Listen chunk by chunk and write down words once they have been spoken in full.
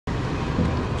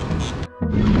Hold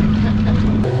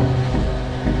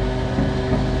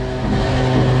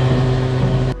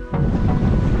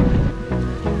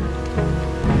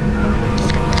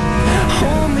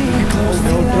me close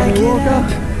till I get up.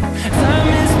 Time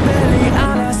is barely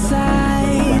on our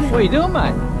side. What are you doing,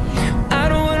 mate? I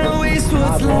don't wanna waste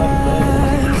what's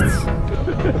left.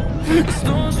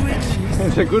 Storms we chase.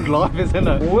 It's a good life, isn't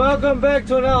it? Welcome back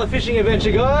to another fishing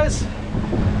adventure, guys.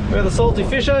 We're at the Salty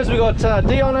Fishos. We got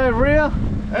Dion over here.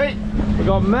 Hey. We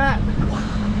got Matt.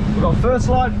 We got first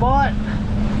light bite.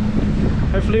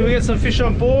 Hopefully we get some fish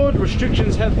on board.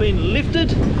 Restrictions have been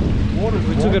lifted.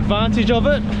 We took advantage of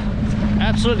it. It's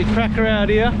absolutely cracker out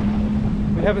here.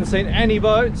 We haven't seen any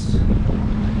boats.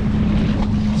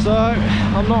 So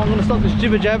I'm going to stop this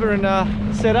jibber jabber and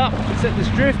set this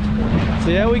drift.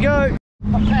 See how we go.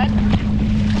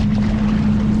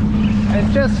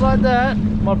 And just like that,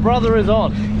 my brother is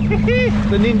on.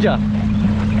 The ninja.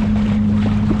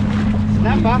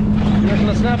 Snapper. You reckon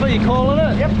a snapper? You calling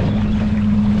it? Yep.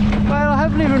 Mate,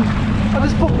 I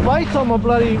just put weight on my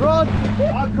bloody rod.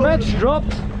 Matt's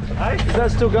dropped. Hey? Is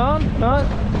that still going? No?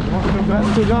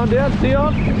 Matt's still going down.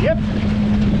 Dion? Yep.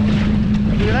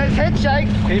 Look at those head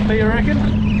shakes. Keeper, you reckon?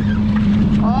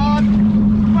 Oh,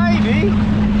 maybe.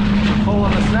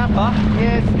 Calling a snapper.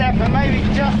 Yeah, snapper, maybe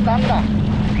just under.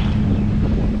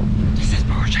 This is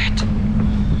bullshit.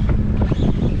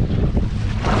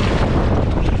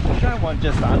 I don't want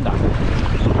just under. Oh,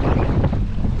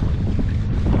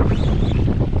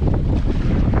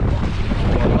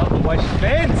 I love the way she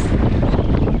bends.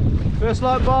 First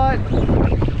light bite.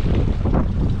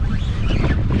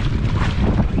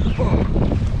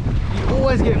 You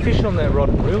always get fish on that rod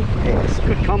and reel. Yeah, it's a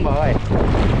good combo, eh?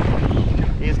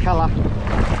 Here's colour.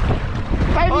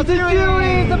 Baby Oh, the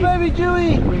Dewey! The baby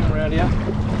Dewey! Bring him around here.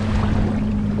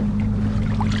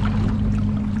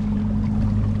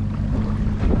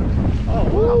 Oh,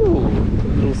 wow. Ooh,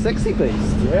 little sexy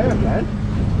beast. Yeah, man.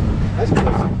 That's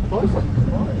close.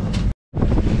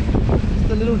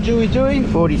 The little Dewey.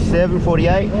 47,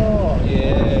 48. Oh,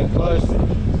 yeah, close.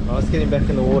 Oh, let's get him back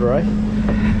in the water, eh?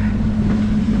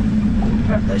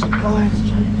 Grab those lines,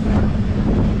 James.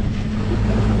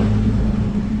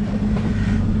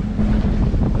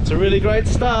 It's a really great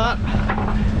start.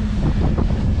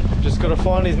 Just got to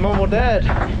find his mum or dad.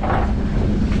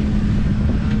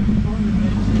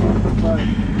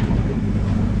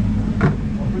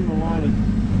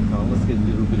 Oh, let's get a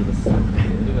little bit of a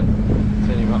look at it.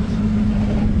 Turn him up.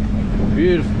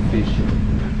 Beautiful fish.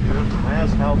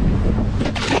 How's healthy?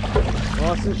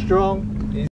 Nice and strong.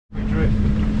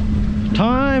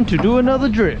 Time to do another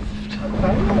drift.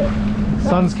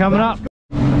 Sun's coming up.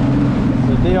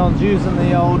 So Dion's using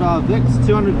the old Vex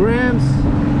 200 grams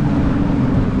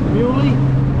muley.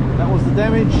 That was the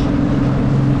damage.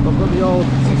 I've got the old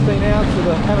 16 ounce with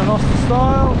a Paternoster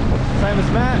style, same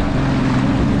as Matt.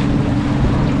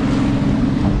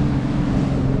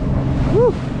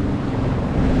 Woo.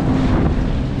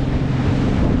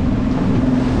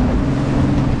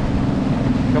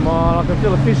 Come on, I can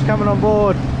feel the fish coming on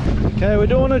board. Okay, we're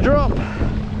doing a drop.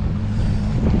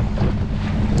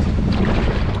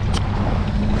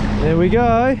 There we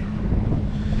go.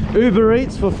 Uber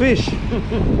Eats for fish.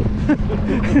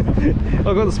 I've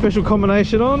got the special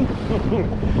combination on.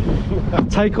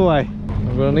 Takeaway.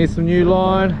 I'm gonna need some new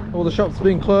line. All the shops have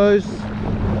been closed.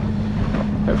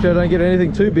 Hopefully I don't get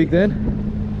anything too big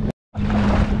then.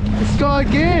 This guy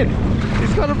again.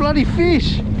 He's got a bloody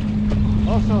fish.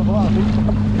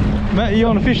 Matt, you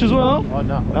on a fish as well? Oh,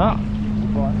 no. Ah.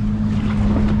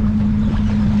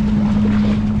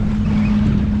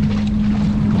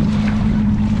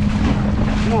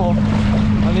 Small.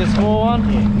 Only a small one?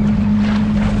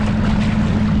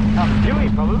 Yeah. Dewey,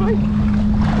 probably.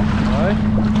 No.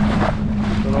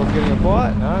 Thought I was getting a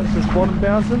bite. No, it's just bottom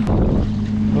bouncing.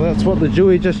 Well, that's what the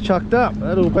Dewey just chucked up.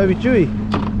 That little baby Dewey.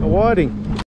 A whiting.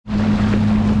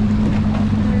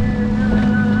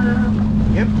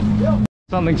 Yep.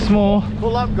 Something small.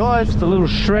 Pull up, guys. Just a little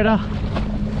shredder.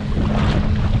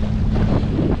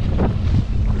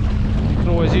 You can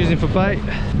always use him for bait.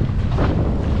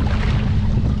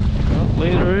 Oh,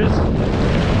 leader is.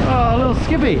 Oh, a little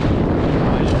skippy.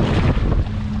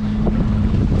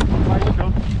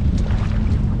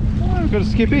 Oh, we've got a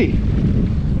skippy.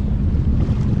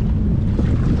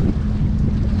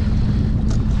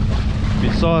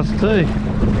 Big size too.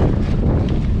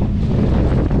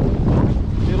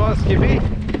 Do you like skippy?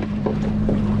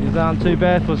 These aren't too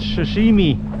bad for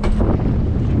sashimi.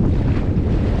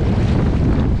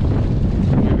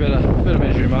 We better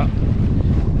measure him up.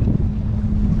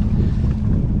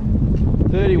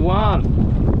 31.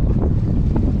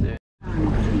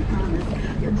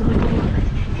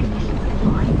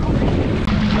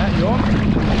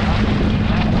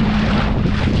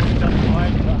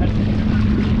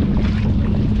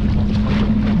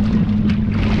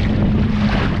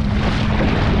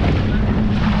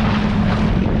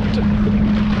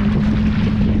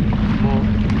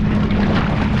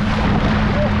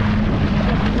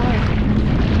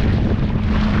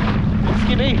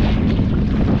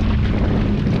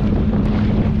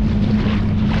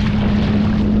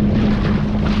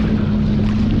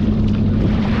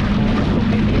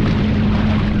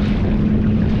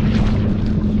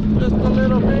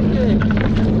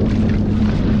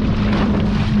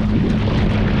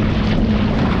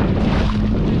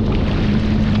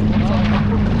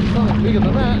 bigger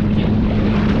than that.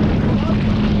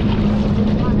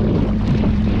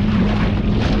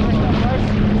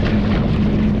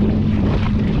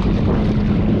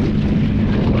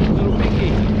 Little pinky.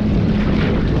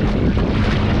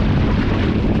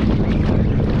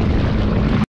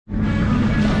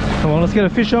 Come on, let's get a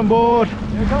fish on board. Yeah,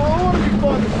 come on, I want to be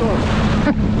by the side.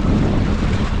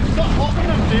 Stop hopping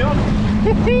them down.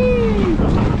 You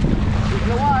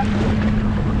know what?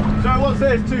 So what's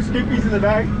there? There's 2 skippies in the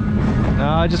bag.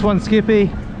 No, just one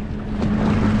skippy.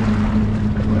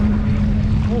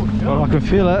 Well, I can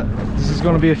feel it. This is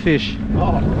going to be a fish.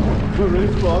 Oh, we're really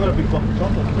cool. I got a big block of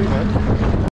chocolate too, man.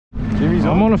 Jimmy's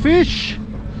I'm on a fish.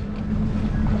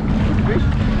 Fish?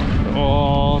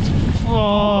 Oh,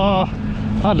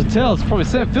 hard to tell. It's probably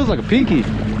it feels like a pinky.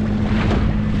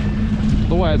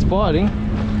 The way it's biting.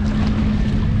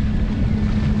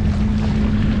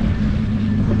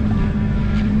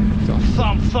 So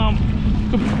thump.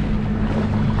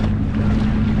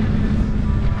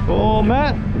 Oh,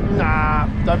 Matt. Nah,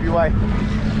 WA.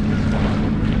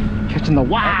 Catching the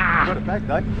wah. Got it back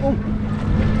though. Oh.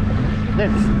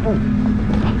 Yes. Oh.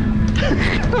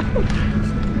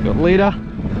 Got leader.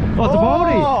 Oh, it's a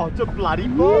baldy. Oh, it's a bloody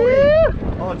baldy. Yeah.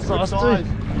 Oh, it's Nice, good size.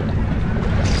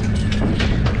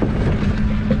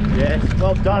 Yes,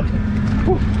 well done.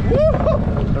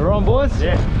 They're on, boys.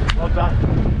 Yeah, well done.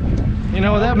 You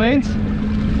know what that means?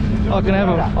 I can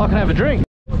have a drink.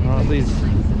 Oh, these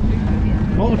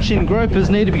mulching gropers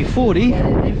need to be 40.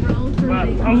 But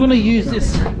I'm going to use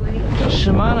this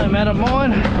Shimano mat of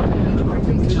mine,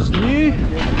 which is new.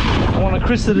 I want to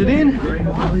crystal it in.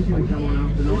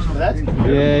 That's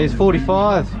Yeah, he's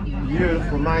 45.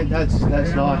 beautiful, mate. That's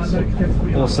nice.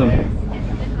 Awesome.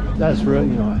 That's really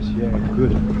nice. Yeah,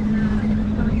 good.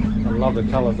 I love the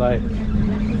colours, eh?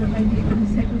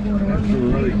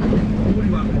 Absolutely.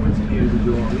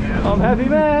 I'm happy,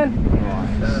 man.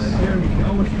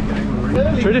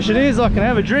 Tradition is I can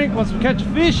have a drink once we catch a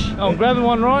fish. I'm grabbing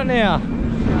one right now.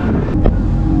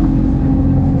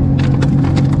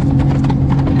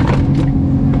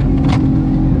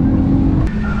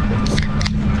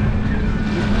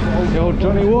 The old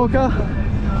Johnny Walker.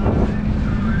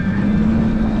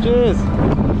 Cheers.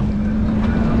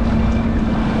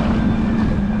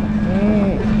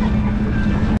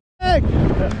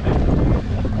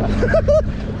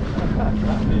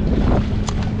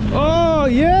 Oh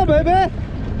yeah, baby.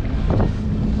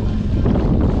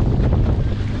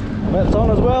 Matt's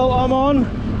on as well. I'm on.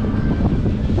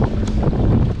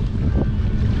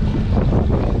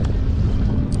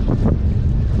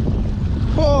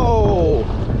 Whoa!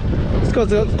 This guy's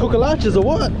got cucarachas or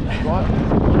what? Right.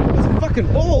 There's fucking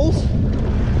balls.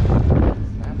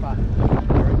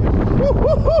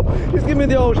 He's giving me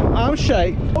the old arm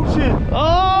shake. Oh shit!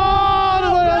 Oh,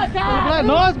 look at that.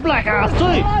 Nice black ass too.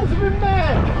 Eyes of a man!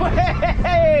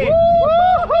 Hey!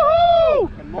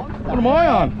 What am I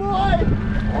on? Boy!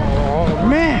 Oh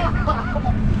man!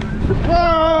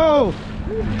 Whoa!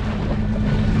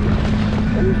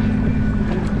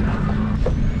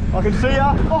 I can see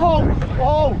ya!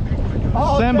 Oh!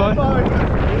 Sambo.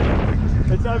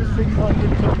 It's over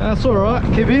 600. That's alright,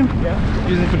 keep him. Yeah.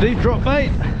 Using for deep drop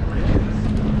bait.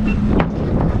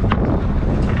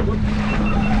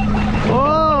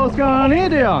 Oh, what's going on here,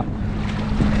 Dion?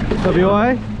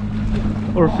 WA?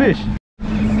 Or a fish?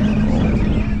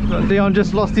 Dion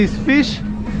just lost his fish. Is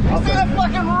that a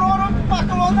fucking rod or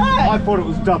buckle on that? I thought it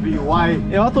was WA.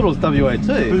 Yeah, I thought it was WA Because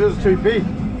too. it was too big.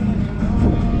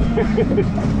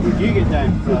 Would you get down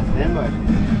Sambo?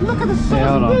 Look at the size Yeah,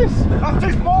 hold of on. this! That's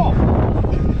too small!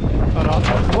 Hold on.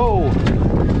 Whoa!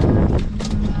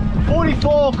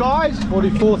 44 guys!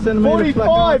 44 centimetre.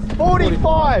 45!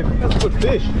 45! That's a good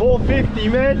fish. 450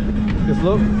 man! Just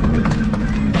look.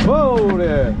 Whoa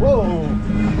there. Whoa!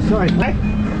 Sorry mate.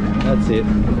 That's it.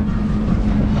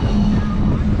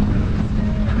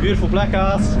 Beautiful black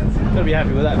ass. Gotta be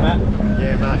happy with that, Matt.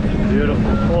 Yeah mate,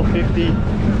 beautiful. 450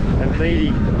 and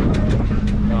meaty.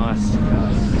 Nice.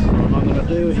 What am I going to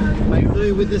do? Make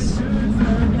do with this?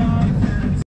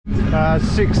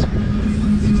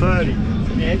 630.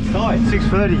 Yeah, it's tight.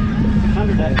 630.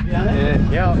 100 down there.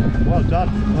 Yeah. Yeah, well done.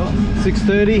 Well,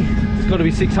 630. It's got to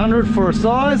be 600 for a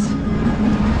size.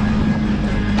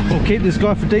 We'll keep this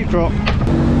guy for deep drop.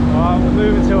 Alright, we're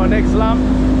moving to our next lump.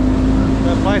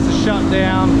 That place is shut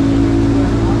down.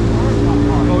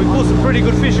 Well, we pulled some pretty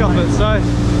good fish off it, so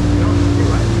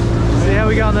see how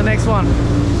we go on the next one.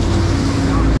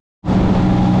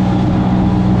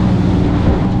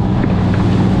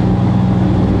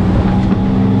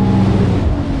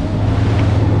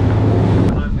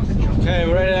 Okay,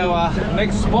 we're at our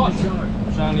next spot.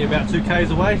 I'm showing you a about 2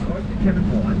 k's away.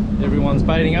 Everyone's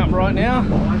baiting up right now.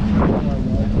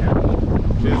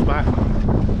 Cheers, mate.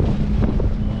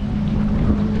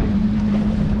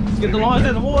 Let's get the lines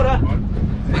in the water.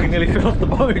 I nearly fell off the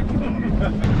boat.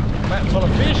 Matt's on a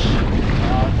fish.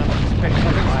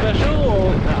 Nothing special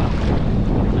or?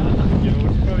 Yeah,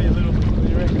 it's probably a little, what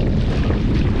do you reckon?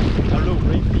 A little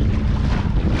reefy.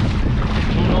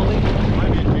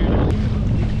 Maybe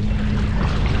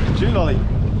a June lolly.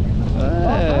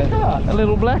 A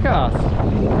little black ass. Oh,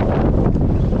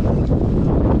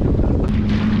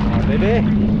 baby.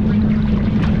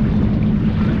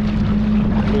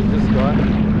 Look at this guy.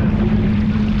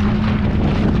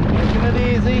 Taking it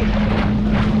easy.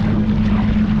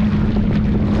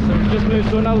 So we've just moved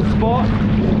to another spot.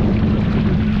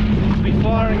 Seems to be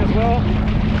firing as well.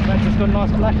 Matt's just got a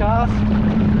nice black ass.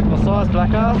 A size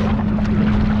black ass. I've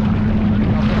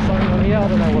got something on here, I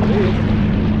don't know what it is.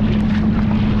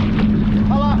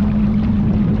 Colour.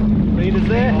 Leaders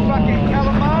there. Fucking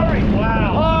calamari.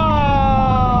 Wow.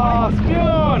 Oh,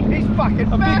 spawn! He's fucking A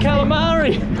big massive.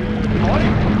 calamari! Got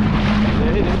him. Yeah,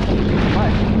 it is.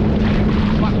 Mate,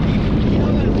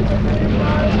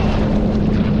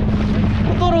 I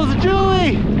thought it was a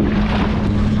Jewie!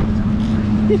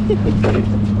 He's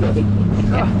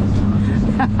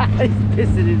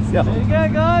pissing himself. There you go,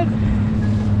 guys.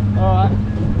 Alright.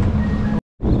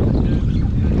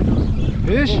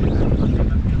 Fish?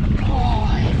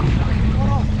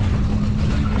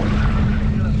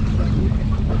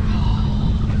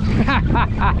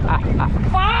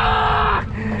 Fuck!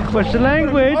 What's the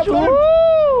language?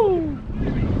 Woo!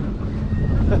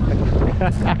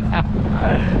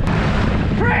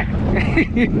 Crack!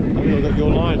 You got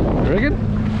your line. You reckon?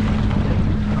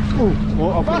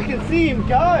 Well, I fucking see him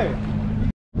go.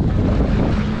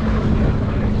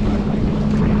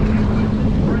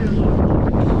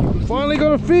 Finally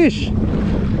got a fish. A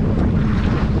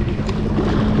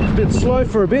bit slow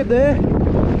for a bit there.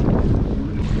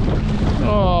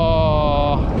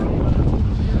 Oh.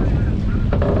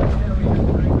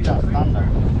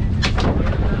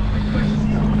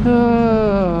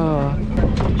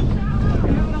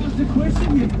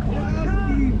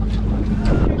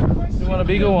 We want a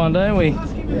bigger one, don't we?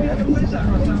 Let's do that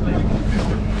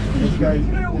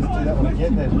one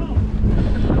again then.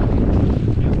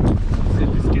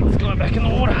 Let's get this guy back in the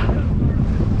water.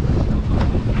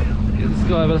 Get this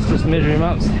guy, but let's just measure him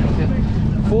up.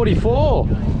 44.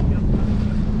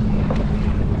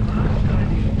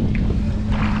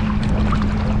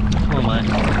 Oh mate.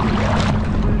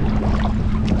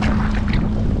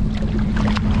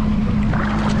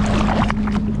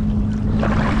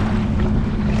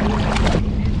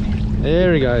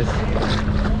 There he goes.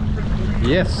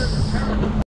 Yes.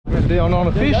 Down on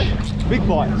a fish. Big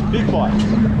bites, big bites.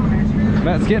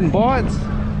 Matt's getting bites.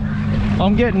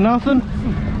 I'm getting nothing.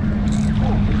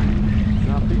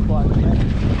 No, big bites, man.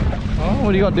 Oh,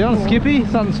 what do you got down? Skippy?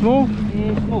 Something small?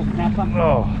 Yeah, small snapper.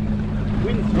 Oh.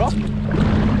 Wind's dropped.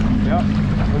 Yep.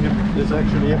 There's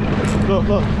actually, yeah. Look,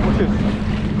 watch this.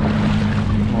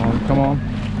 Come on.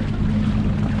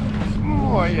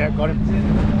 Oh, yeah, got him.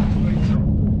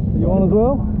 You on as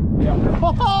well? Yeah.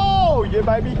 Oh, yeah,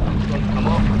 baby. Come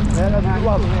on. Yeah, that's a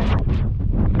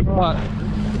good one. Right.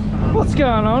 What's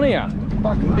going on here?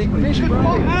 Fucking big fish.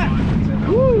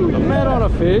 Woo! I'm Matt on a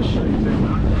fish.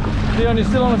 Dion, you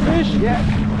still on a fish? Yeah.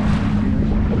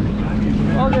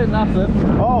 I'll get nothing.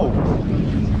 Oh.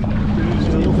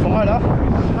 Still fighter.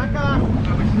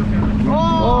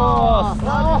 Oh,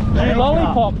 you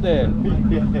lollipop there.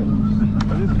 Yeah.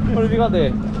 What have you got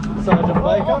there? Sergeant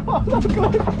Baker?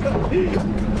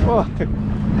 Oh,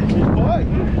 he's fine.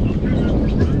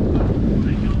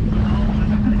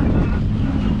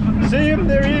 See him?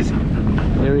 There he is.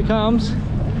 Here he comes.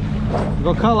 We've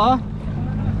got colour.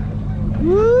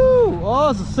 Woo! Oh,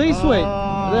 it's a sea sweet.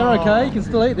 They're okay. You can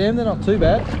still eat them. They're not too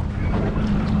bad.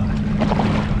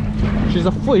 She's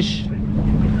a fish.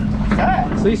 Ah,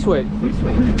 Sea sweet.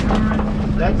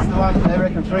 that's the one they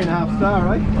reckon 3.5 star,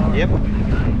 right? Yep.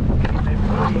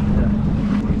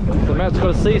 So Matt's got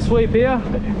a sea sweep here.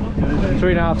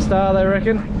 3.5 star they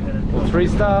reckon. Or 3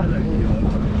 star.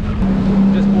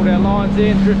 Just pulled our lines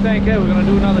in, drift anchor. We're going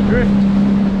to do another drift.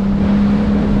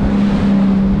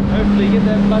 Hopefully get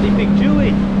that bloody big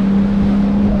Jewie.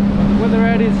 The weather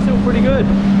out is still pretty good.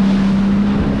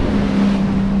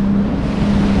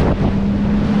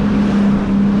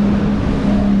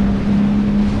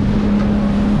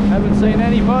 Haven't seen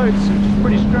any boats, which is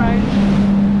pretty strange.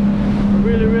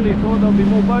 I really thought there'll be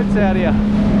more boats out here.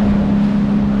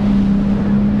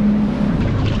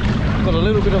 Got a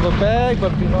little bit of a bag, but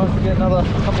it'd be nice to get another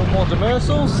couple more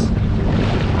Demersals.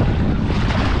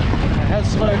 has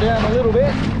slowed down a little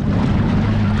bit.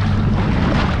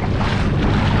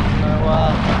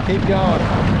 So keep going.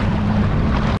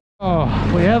 Oh,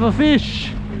 we have a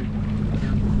fish.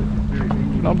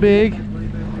 Not big.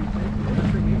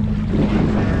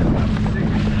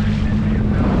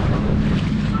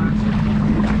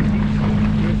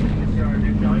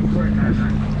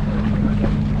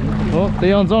 Oh,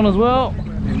 Dion's on as well.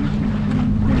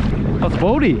 That's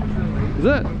baldy, is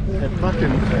it? It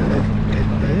fucking,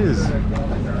 it is.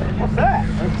 What's that?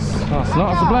 Oh, it's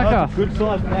not, it's a blacker. Good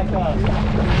size blacker.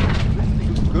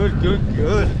 Good.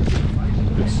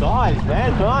 Good size,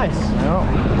 man, nice. Yeah.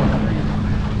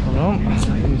 Hold on. Give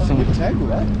me some. Good tag with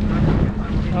that.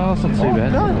 Oh, it's not too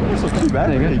bad. No, that's not too bad.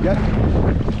 There you go.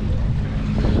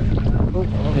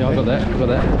 Yeah, I got that.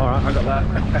 Alright, I got that.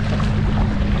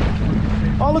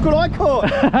 Oh, look what I caught!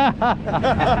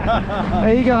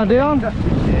 There you go, Dion. Yeah,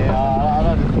 I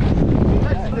don't.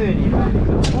 That's 30, mate.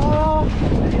 Oh,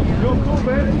 you're cool,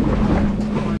 man.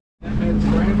 That's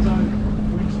Ramsey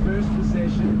wins first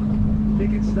possession.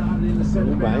 Pickett started in the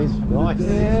centre. Nice.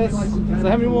 Yes. So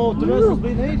how many more Demersals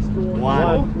we need?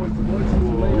 One.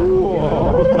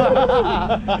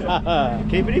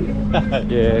 Keeping him?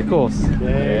 Yeah, of course.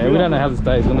 Yeah, we don't know how this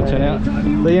day is going to turn out.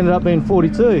 They ended up being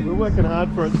 42. We're working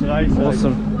hard for it today. So.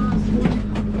 Awesome.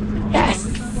 Yes!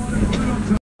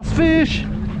 Last fish!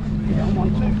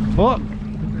 What?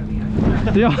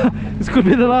 Dion, this could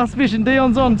be the last fish and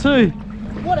Dion's on too.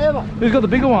 Whatever. Who's got the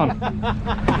bigger one?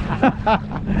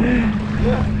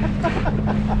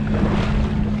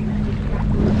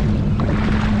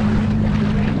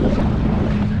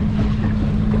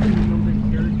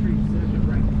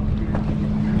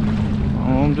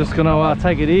 I'm just gonna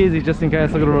take it easy just in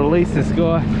case I've got to release this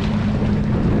guy. I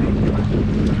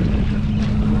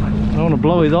don't want to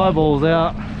blow his eyeballs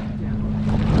out.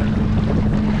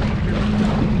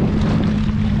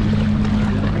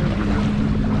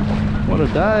 What a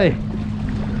day.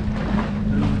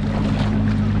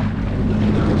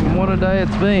 What a day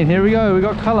it's been. Here we go, we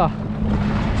got colour.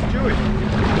 Chewy.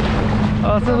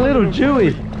 Oh, it's a little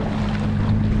Jewy.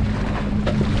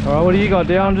 Alright, what do you got,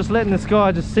 Dion? I'm just letting this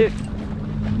guy just sit.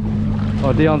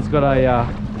 Oh, Dion's got a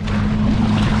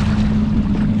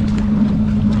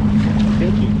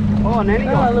Oh, nanny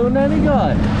guy. little nanny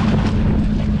guy.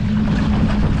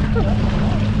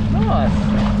 Nice.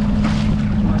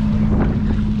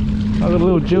 I've got a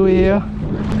little Jewy here.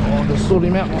 I'll just sort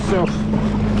him out myself.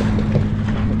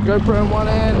 GoPro in one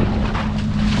hand,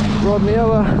 rod in the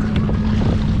other.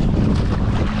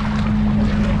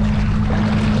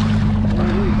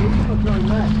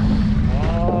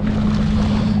 Oh,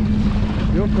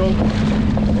 You're cool.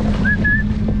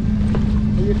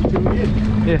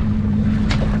 yeah.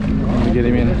 Let me get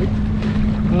him in.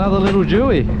 Another little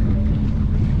Jewy.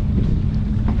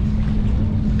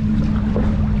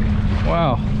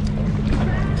 Wow.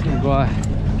 Good guy.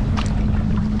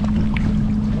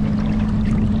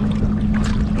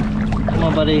 Come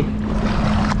on, buddy.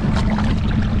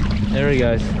 There he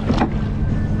goes.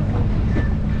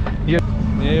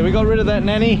 Yeah, we got rid of that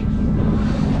nanny.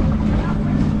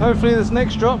 Hopefully this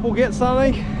next drop we'll get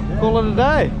something. Call it a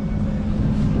day.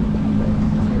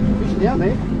 Fish down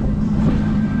there.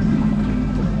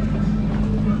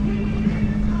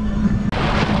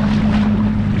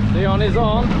 Dion is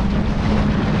on.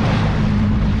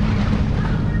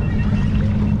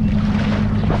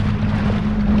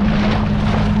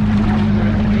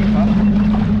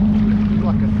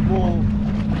 Like a small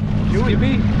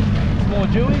Skippy, small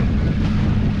Jewy.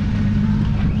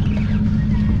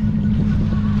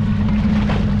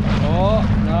 Oh,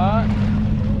 no.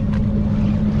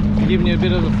 He's giving you a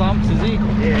bit of the thumps, is he?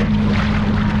 Yeah.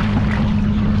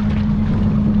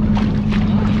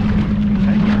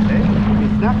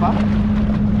 Snapper.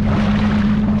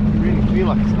 You really feel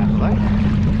like a snapper though.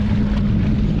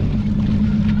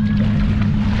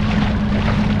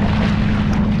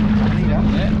 Leader.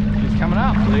 Yeah, he's coming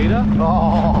up, leader.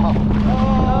 Oh.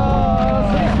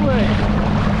 That's sweet.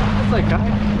 That's okay.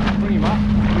 Bring him up.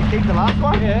 We keep the last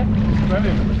one? Yeah, just grab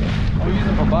him. We'll use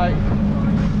him for bait.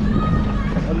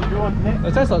 What did you want net? They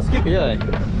taste like Skippy, yeah. You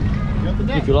want the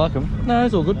net? If you like them. No,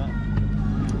 it's all good. No.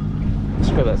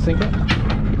 Let's grab that sinker.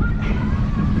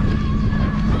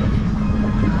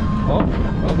 Oh,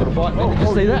 I've got a bite. Did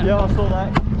you see that? Yeah, I saw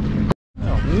that.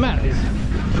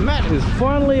 Matt is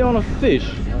finally on a fish.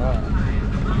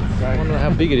 I wonder how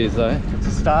big it is though. It's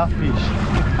a starfish.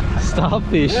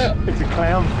 Starfish. It's a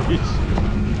clownfish.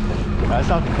 No, it's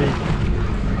not big.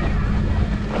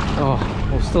 Oh,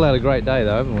 we've still had a great day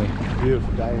though, haven't we?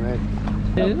 Beautiful day, man.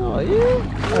 Yeah, oh, yeah.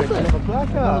 What's that? Another black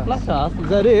Another ass. black ass. Is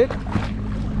that it?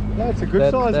 That's a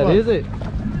good size That one. is it.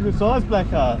 Good size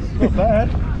black ass. Not bad.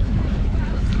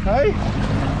 Hey?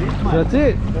 That's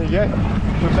it. There you go.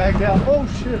 We're bagged out. Oh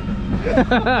shit.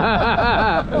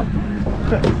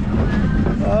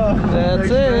 Oh,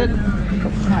 That's it.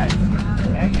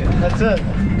 That's it.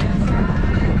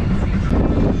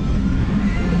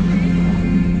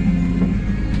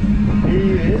 He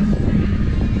is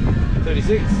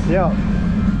 36. Yeah.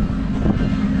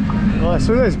 Nice.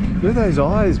 Look at those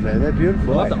eyes, man. They're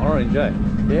beautiful. I like the orange, eh?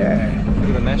 Yeah. Look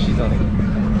at the mashies on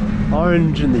him.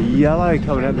 Orange and the yellow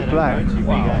coming out the black.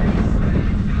 Wow.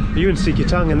 You wouldn't stick your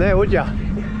tongue in there, would ya?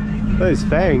 Those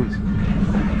fangs.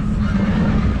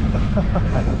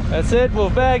 That's it, we're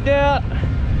bagged out.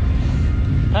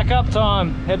 Pack up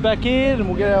time. Head back in and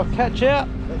we'll get our catch out.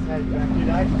 Let's head back in,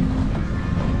 eh?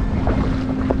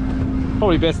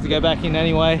 Probably best to go back in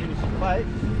anyway. Wait.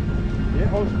 Yeah,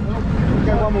 hold on.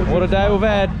 Go one more. What a day we've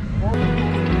had.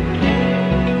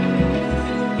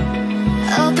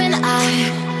 Open eye,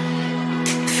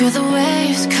 feel the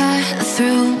waves cut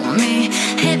through me,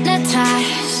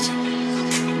 hypnotized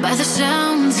by the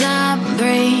sounds I'm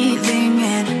breathing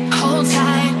in. Hold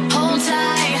tight,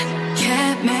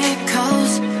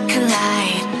 chemicals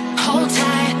collide. Hold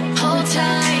tight, hold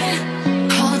tight,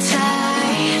 hold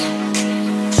tight.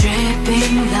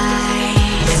 Dripping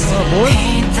lights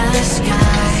paint the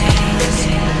skies.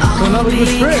 All another good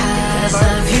trip. because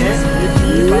of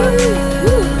you.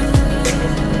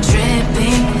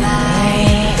 Dripping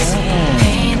lights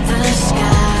paint the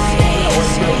skies.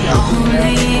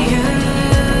 Only you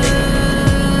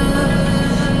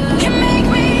can make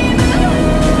me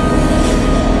move.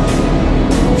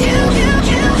 You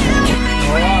can make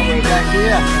Alright, we're back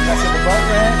here. Back at the boat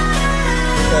ramp.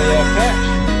 Show you our catch.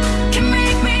 can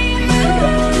make me move.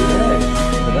 Yeah,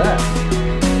 look at that.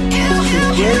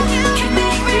 You can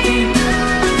make me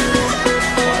move.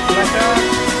 Blacker,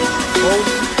 gold,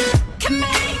 Can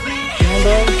make me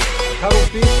jumbo,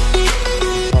 cuttlefish.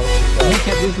 Look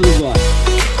at this little guy.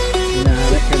 Nah,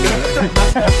 that came out.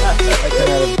 That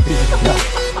came out of a piece of stuff.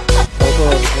 I'll go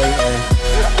and play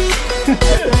there.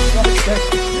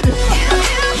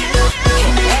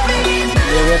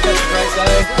 Yeah, we had such a great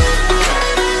day.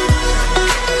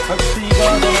 Hope to see you guys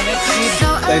on the next video.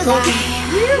 Stay salty.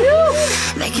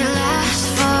 make it last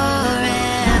for